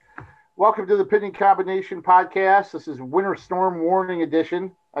Welcome to the Pitting Combination Podcast. This is Winter Storm Warning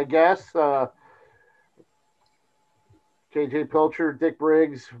Edition, I guess. KJ Pilcher, Dick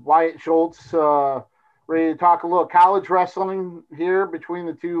Briggs, Wyatt Schultz, ready to talk a little college wrestling here between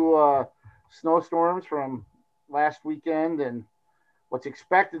the two snowstorms from last weekend and what's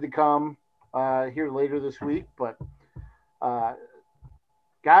expected to come here later this week. But,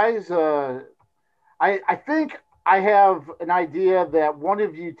 guys, I think I have an idea that one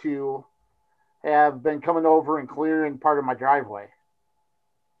of you two have been coming over and clearing part of my driveway.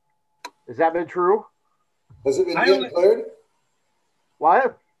 Has that been true? Has it been getting cleared?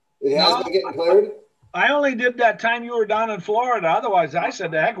 What? It has been getting cleared? I only did that time you were down in Florida. Otherwise, I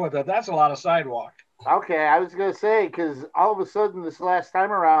said the heck with it. That's a lot of sidewalk. Okay, I was going to say, because all of a sudden this last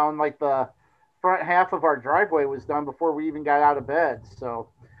time around, like the front half of our driveway was done before we even got out of bed. So.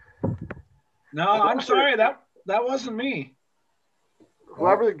 No, I'm sorry. That wasn't me.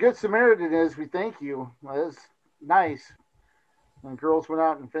 Whoever the Good Samaritan is, we thank you. That was nice. And girls went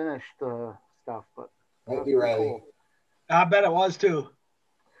out and finished stuff, but might be Riley. Cool. I bet it was too.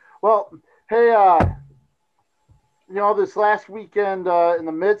 Well, hey, this last weekend, in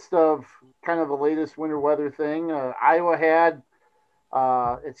the midst of kind of the latest winter weather thing, Iowa had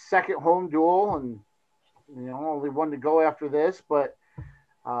its second home duel, and only one to go after this, but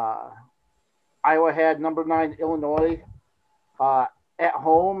Iowa had number 9 Illinois at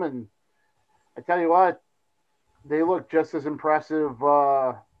home, and I tell you what, they look just as impressive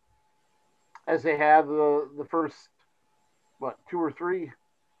as they had the first, 2 or 3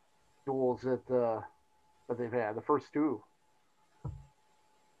 duels that they've had, the first 2.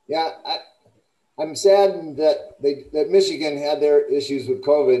 Yeah, I'm saddened that Michigan had their issues with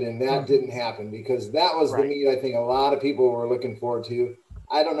COVID and that didn't happen, because that was the meet I think a lot of people were looking forward to.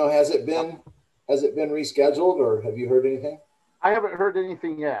 I don't know, has it been rescheduled, or have you heard anything? I haven't heard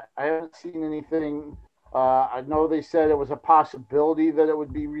anything yet. I haven't seen anything. I know they said it was a possibility that it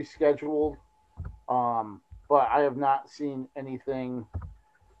would be rescheduled, but I have not seen anything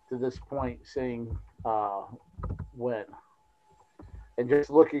to this point saying when. And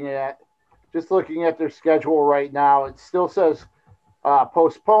just looking at their schedule right now, it still says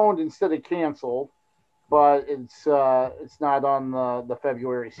postponed instead of canceled, but it's not on the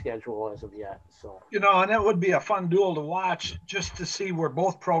February schedule as of yet. So and it would be a fun duel to watch just to see where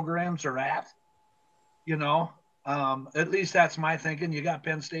both programs are at. At least that's my thinking. You got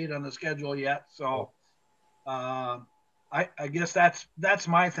Penn State on the schedule yet, so I guess that's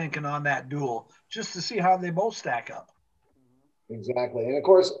my thinking on that duel, just to see how they both stack up. Exactly, and of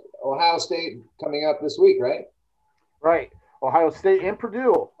course Ohio State coming up this week, right? Right, Ohio State and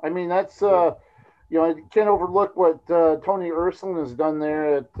Purdue. I mean, that's you can't overlook what Tony Ursuline has done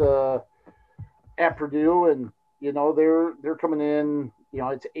there at Purdue, and they're coming in.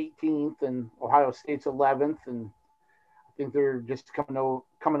 It's 18th, and Ohio State's 11th, and I think they're just coming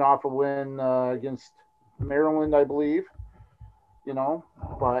off a win against Maryland, I believe.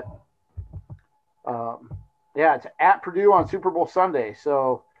 But it's at Purdue on Super Bowl Sunday,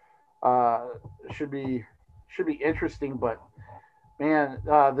 so should be interesting. But man,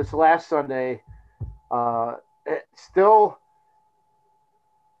 this last Sunday. Still,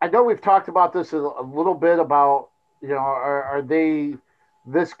 I know we've talked about this a little bit about, are they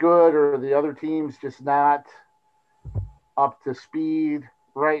this good, or are the other teams just not up to speed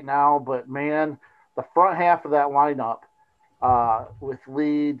right now? But man, the front half of that lineup with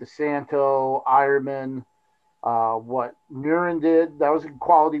Lee, DeSanto, Ironman, what Murin did, that was a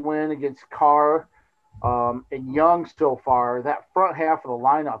quality win against Carr, and Young so far. That front half of the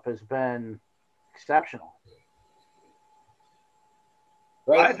lineup has been exceptional.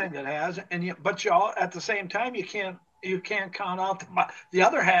 Right. I think it has, but y'all at the same time you can't count out the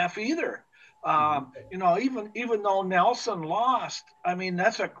other half either. Even though Nelson lost, I mean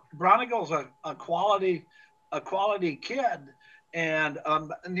Bronigal's a quality kid, and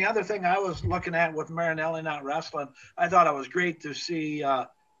the other thing I was looking at with Marinelli not wrestling, I thought it was great to see a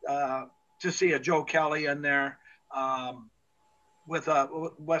Joe Kelly in there with a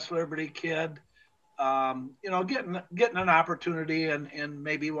West Liberty kid. Getting an opportunity in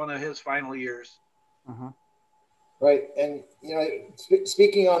maybe one of his final years. Uh-huh. Right. And,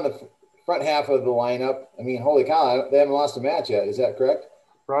 speaking on the front half of the lineup, I mean, holy cow, they haven't lost a match yet. Is that correct?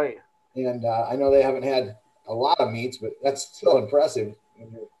 Right. And I know they haven't had a lot of meets, but that's still impressive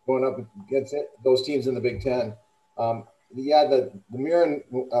when you're going up against those teams in the Big Ten. The Murin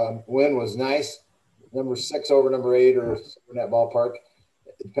win was nice. Number 6 over number 8 or in that ballpark,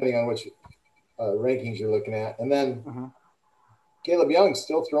 depending on which rankings you're looking at. And then Caleb Young's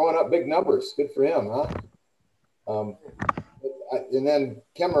still throwing up big numbers. Good for him, huh? and then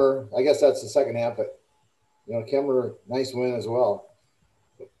Kemmer, I guess that's the second half, but Kemmer, nice win as well.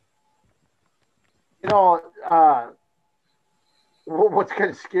 What's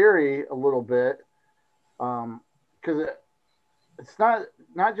kind of scary a little bit, because it's not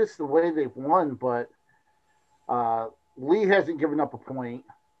just the way they've won, but Lee hasn't given up a point.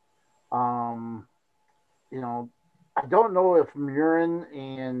 I don't know if Murin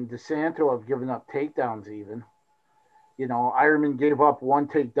and DeSanto have given up takedowns even. Ironman gave up one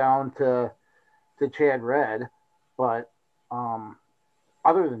takedown to Chad Red, but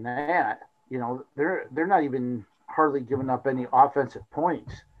other than that, they're not even hardly giving up any offensive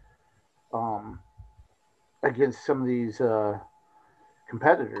points against some of these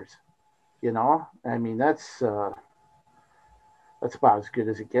competitors. I mean that's about as good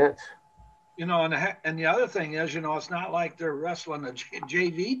as it gets. And the other thing is, it's not like they're wrestling a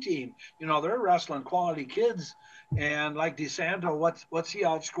JV team. They're wrestling quality kids, and like DeSanto, what's he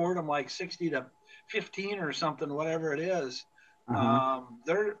outscored them like 60-15 or something, whatever it is.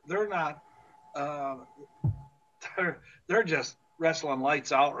 Mm-hmm. They're not. They're just wrestling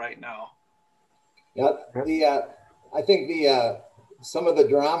lights out right now. Yeah, I think some of the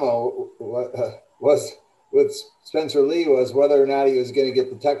drama was with Spencer Lee was whether or not he was going to get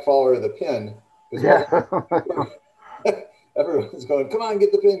the tech fall or the pin. Yeah. Everyone's going, come on,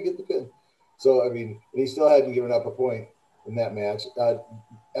 get the pin. So, I mean, he still hadn't given up a point in that match. At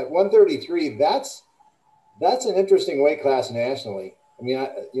 133, that's an interesting weight class nationally. I mean,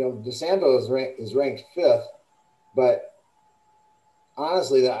 DeSanto is ranked 5th, but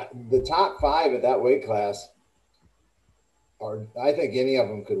honestly, the top 5 at that weight class I think any of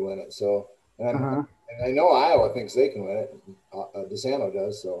them could win it. So, and I know Iowa thinks they can win it. DeSanto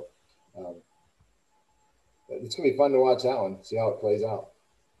does. So, it's going to be fun to watch that one, see how it plays out.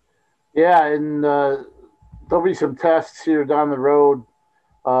 Yeah, and there'll be some tests here down the road.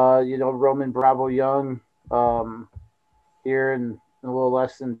 Roman Bravo Young here in a little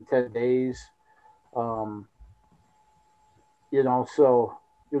less than 10 days. So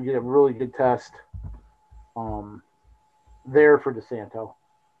you'll get a really good test there for DeSanto.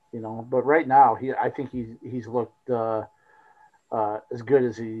 But right now I think he's looked as good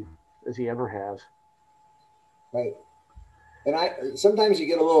as he ever has. Right. And sometimes you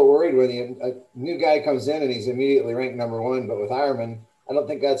get a little worried when a new guy comes in and he's immediately ranked number 1. But with Ironman, I don't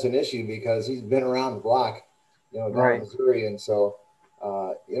think that's an issue because he's been around the block, down in Missouri. And so,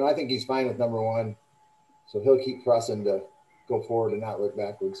 I think he's fine with number 1. So he'll keep pressing to go forward and not look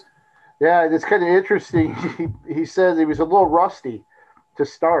backwards. Yeah, it's kind of interesting. He says he was a little rusty to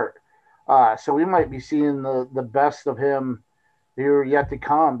start. So we might be seeing the best of him here yet to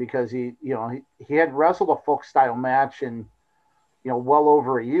come because he had wrestled a folk style match in well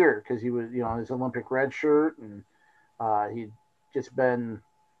over a year because he was his Olympic red shirt and he'd just been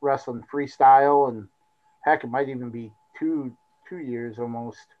wrestling freestyle and heck it might even be two years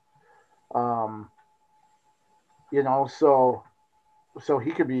almost. So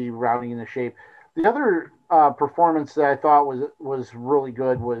he could be rounding into shape. The other performance that I thought was really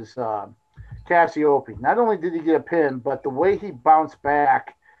good was Cassiope. Not only did he get a pin, but the way he bounced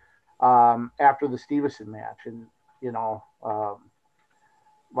back after the Stevenson match. And,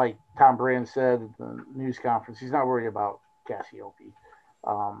 like Tom Brand said at the news conference, he's not worried about Cassiope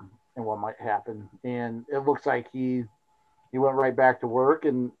and what might happen. And it looks like he went right back to work.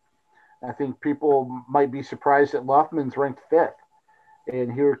 And I think people might be surprised that Luffman's ranked 5th.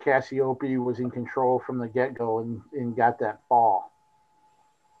 And here Cassiope was in control from the get-go and got that fall.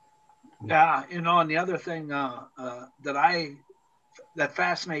 Yeah, and the other thing that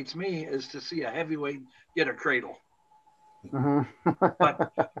fascinates me is to see a heavyweight get a cradle. Mm-hmm.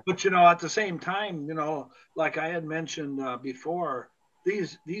 but at the same time, like I had mentioned before,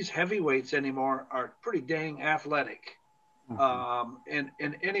 these heavyweights anymore are pretty dang athletic. Mm-hmm.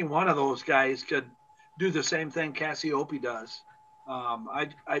 And any one of those guys could do the same thing Cassiope does.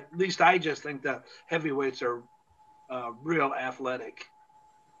 At least I just think that heavyweights are real athletic.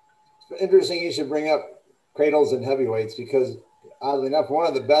 It's interesting you should bring up cradles and heavyweights because oddly enough, one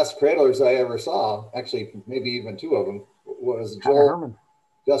of the best cradlers I ever saw, actually maybe even 2 of them, was Joel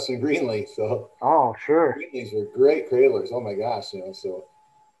Justin Greenlee. So sure, Greenlees were great cradlers. Oh my gosh, So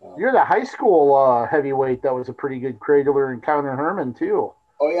you're the high school heavyweight that was a pretty good cradler, and Connor Herman too.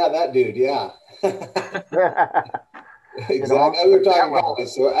 Oh yeah, that dude, yeah. Exactly. We were talking college,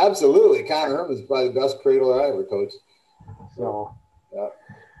 so absolutely, Connor Herman is probably the best cradler I ever coached. So, yeah.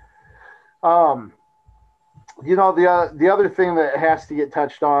 The other thing that has to get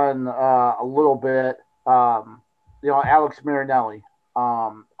touched on a little bit, Alex Marinelli,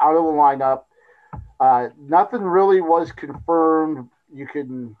 out of the lineup. Nothing really was confirmed. You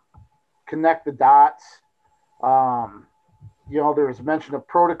can connect the dots. Um, there was mention of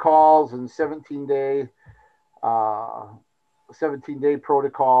protocols and 17-day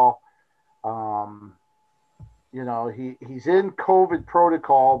protocol. He's in COVID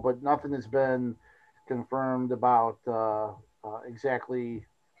protocol, but nothing has been confirmed about exactly,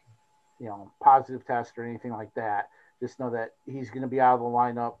 positive test or anything like that. Just know that he's going to be out of the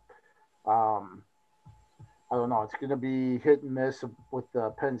lineup. I don't know. It's going to be hit and miss with the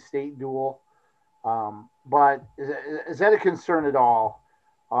Penn State duel. But is that a concern at all?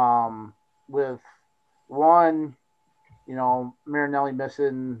 With one, Marinelli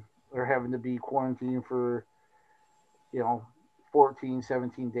missing or having to be quarantined for, 14,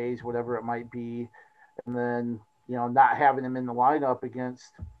 17 days, whatever it might be. And then, not having him in the lineup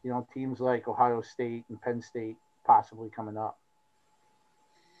against, teams like Ohio State and Penn State possibly coming up.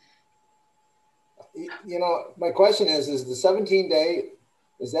 My question is the 17-day,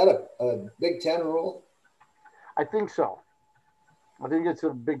 is that a Big Ten rule? I think so. I think it's a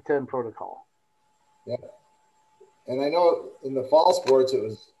Big Ten protocol. Yeah. And I know in the fall sports, it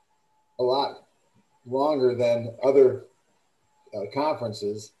was a lot longer than other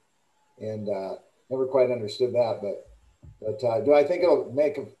conferences, and never quite understood that. But do I think it'll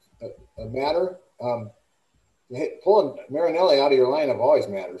make a matter? Pulling Marinelli out of your lineup always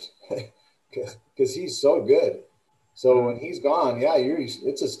matters because he's so good. So when he's gone, yeah,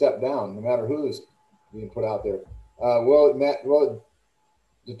 it's a step down, no matter who's being put out there. Will it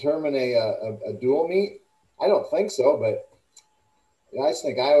determine a dual meet? I don't think so, but I just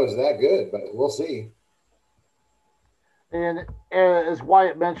think Iowa's that good, but we'll see. And as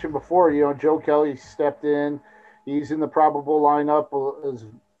Wyatt mentioned before, Joe Kelly stepped in. He's in the probable lineup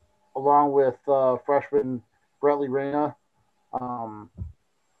along with freshman Brettley Reyna.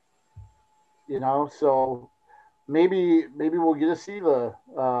 So maybe we'll get to see the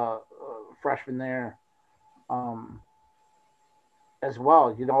freshman there as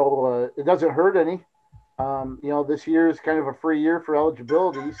well. It doesn't hurt any. This year is kind of a free year for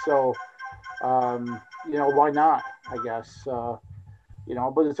eligibility, so why not? I guess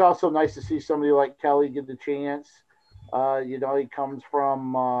but it's also nice to see somebody like Kelly get the chance. He comes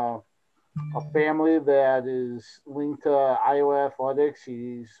from a family that is linked to Iowa athletics.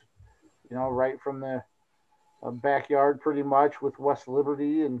 He's right from the backyard pretty much with West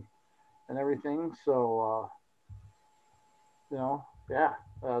Liberty and everything. So yeah.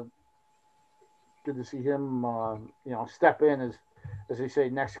 Good to see him, step in as they say,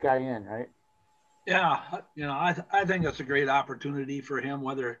 next guy in, right? Yeah, I think that's a great opportunity for him.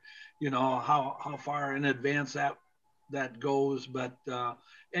 Whether how far in advance that goes, but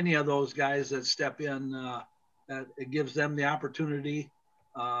any of those guys that step in, that it gives them the opportunity.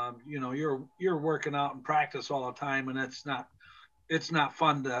 You're working out in practice all the time, and it's not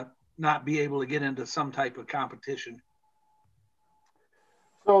fun to not be able to get into some type of competition.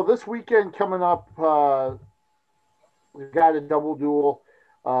 So this weekend coming up, we've got a double duel.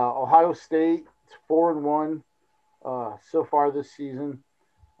 Ohio State, it's 4-1 so far this season.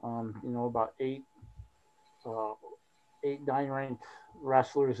 About 8, 9 ranked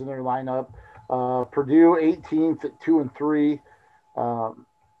wrestlers in their lineup. Purdue 18th at 2-3.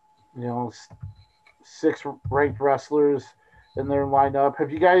 6 ranked wrestlers in their lineup.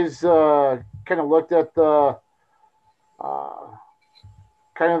 Have you guys kind of looked at the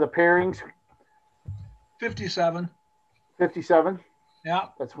kind of the pairings? 57. 57? Yeah.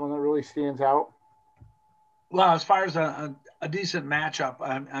 That's one that really stands out. Well, as far as a decent matchup,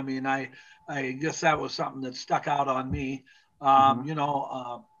 I mean, I guess that was something that stuck out on me.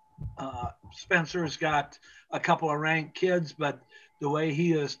 Spencer's got a couple of ranked kids, but the way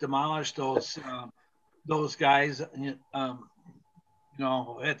he has demolished those guys,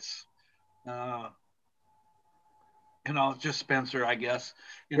 it's just Spencer, I guess.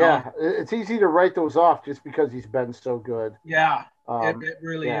 It's easy to write those off just because he's been so good. Yeah, it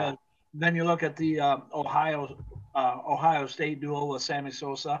really is. Then you look at the Ohio State duel with Sammy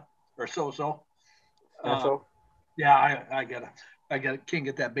Sosa or Soso. Yeah, I can't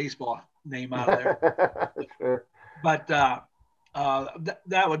get that baseball name out of there. Sure. But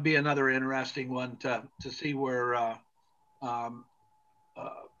that would be another interesting one to see where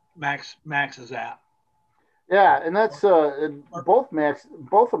Max is at. Yeah, and that's both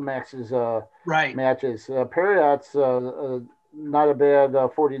of Max's right matches. Perriot's not a bad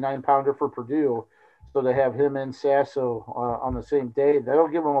 49-pounder for Purdue, so to have him and Sasso on the same day, that'll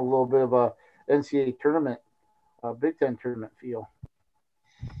give them a little bit of a NCAA tournament, Big Ten tournament feel.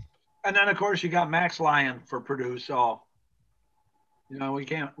 And then of course you got Max Lyon for Purdue, so we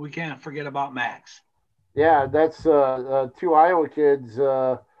can't forget about Max. Yeah, that's two Iowa kids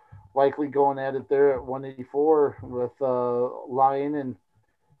likely going at it there at 184 with Lyon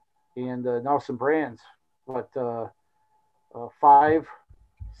and Nelson Brands. But five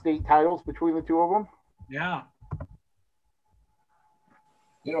state titles between the two of them. Yeah.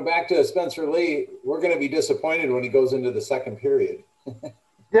 Back to Spencer Lee, we're going to be disappointed when he goes into the second period.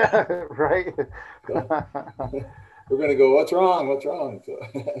 Yeah, right. We're going to go, what's wrong? What's wrong?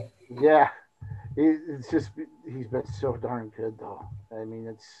 Yeah, it's just he's been so darn good though. I mean,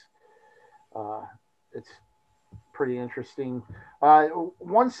 it's pretty interesting.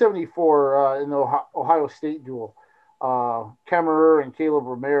 174 in the Ohio State duel. Kemmerer and Caleb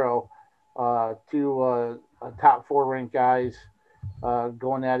Romero, two top four ranked guys,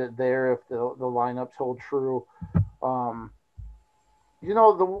 going at it there if the lineups hold true. Um,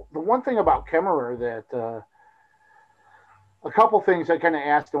 the one thing about Kemmerer that a couple things I kind of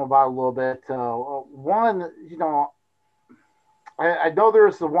asked him about a little bit. One, I know there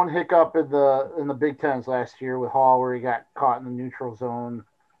was the one hiccup in the Big Tens last year with Hall where he got caught in the neutral zone,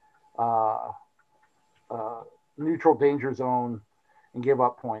 uh, uh, neutral danger zone, and give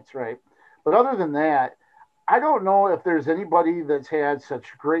up points, right? But other than that, I don't know if there's anybody that's had such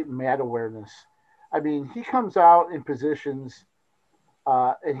great mat awareness. I mean, he comes out in positions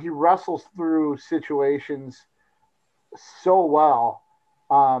and he wrestles through situations so well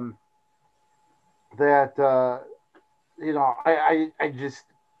um, that I just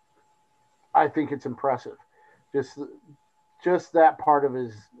I think it's impressive. Just just that part of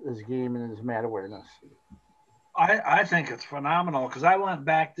his game and his mat awareness. I think it's phenomenal because I went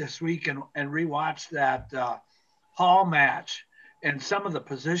back this week and rewatched that Hall match and some of the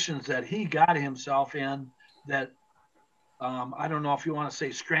positions that he got himself in that I don't know if you want to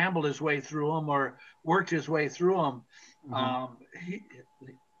say scrambled his way through them or worked his way through them. Mm-hmm. He,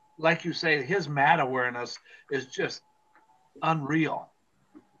 like you say, his mat awareness is just unreal.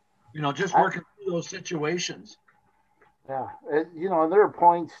 Just I, working through those situations. yeah, and there are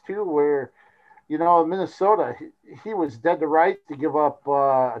points too where Minnesota he was dead to rights to give up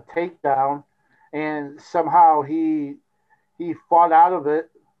a takedown, and somehow he fought out of it.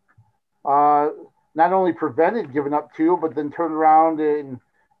 Uh, Not only prevented giving up two, but then turned around and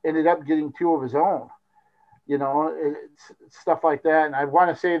ended up getting two of his own. It's stuff like that. And I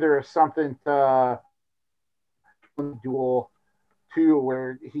want to say there is something to duel too,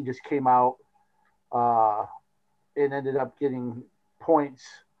 where he just came out uh, and ended up getting points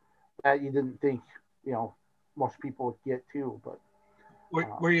that you didn't think you know most people would get too. But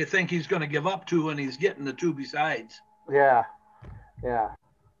Where you think he's going to give up to and he's getting the two besides. yeah, yeah,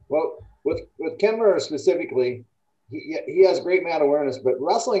 Well, with Kemmerer specifically, he has great mat awareness, but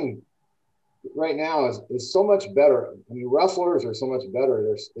wrestling right now is so much better. I mean, wrestlers are so much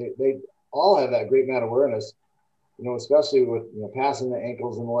better. They all have that great mat awareness, especially with passing the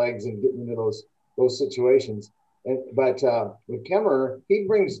ankles and legs and getting into those situations. But with Kemmerer, he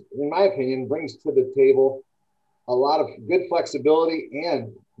brings, in my opinion, brings to the table a lot of good flexibility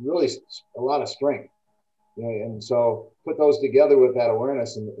and really a lot of strength. And so put those together with that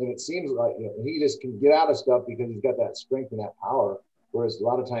awareness, and it seems like he just can get out of stuff because he's got that strength and that power. Whereas a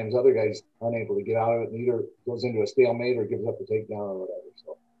lot of times other guys aren't able to get out of it, and either goes into a stalemate or gives up the takedown or whatever.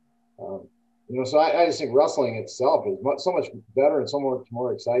 So, so I just think wrestling itself is so much better and so much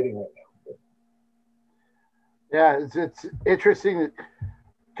more exciting right now. yeah. It's interesting.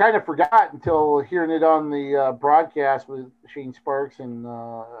 Kind of forgot until hearing it on the broadcast with Shane Sparks and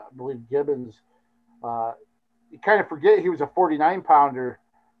I believe Gibbons. Uh, you kind of forget he was a 49 pounder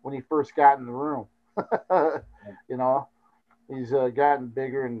when he first got in the room. you know, he's gotten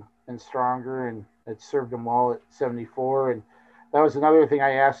bigger and stronger, and it served him well at 74. And that was another thing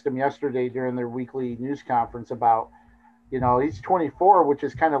I asked him yesterday during their weekly news conference about. He's 24, which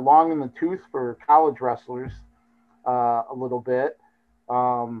is kind of long in the tooth for college wrestlers a little bit.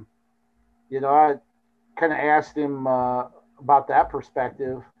 Um, I kind of asked him about that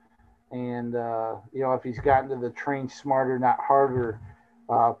perspective, and if he's gotten to the train smarter, not harder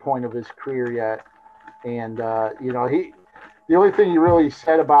point of his career yet. And he the only thing he really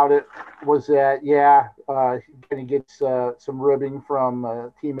said about it was that he kind of gets some ribbing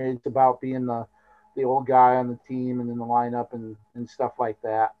from teammates about being the old guy on the team and in the lineup and stuff like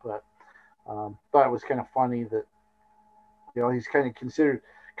that. But thought it was kind of funny that he's kind of considered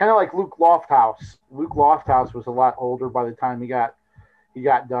kind of like Luke Lofthouse. Luke Lofthouse was a lot older by the time he got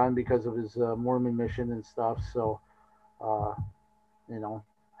done because of his Mormon mission and stuff. So, uh,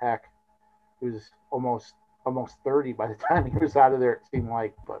 heck, he was almost 30 by the time he was out of there. It seemed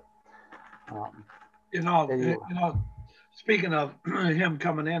like, but um, You know, anyway. speaking of him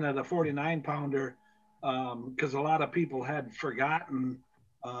coming in at a 49 pounder, because a lot of people had forgotten,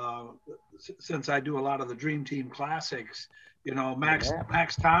 uh, since I do a lot of the Dream Team Classics.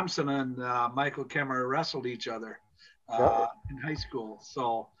 Max Thompson and Michael Kemmer wrestled each other in high school.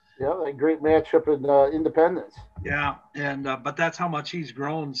 So yeah, a great matchup in Independence. yeah, and but that's how much he's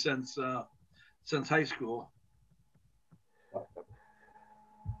grown since high school.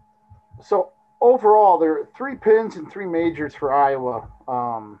 So overall, there are 3 pins and 3 majors for Iowa.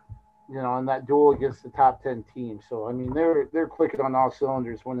 In that duel against the top 10 teams. So I mean, they're clicking on all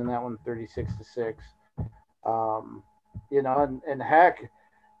cylinders, winning that one 36-6. Um, and heck,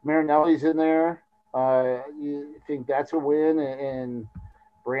 Marinelli's in there. You think that's a win, and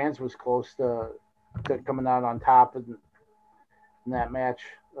Brands was close to coming out on top in that match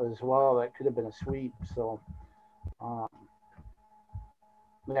as well. That could have been a sweep. So, um,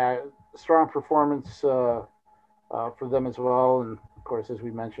 yeah, strong performance for them as well. And of course, as we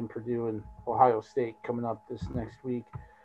mentioned, Purdue and Ohio State coming up this next week.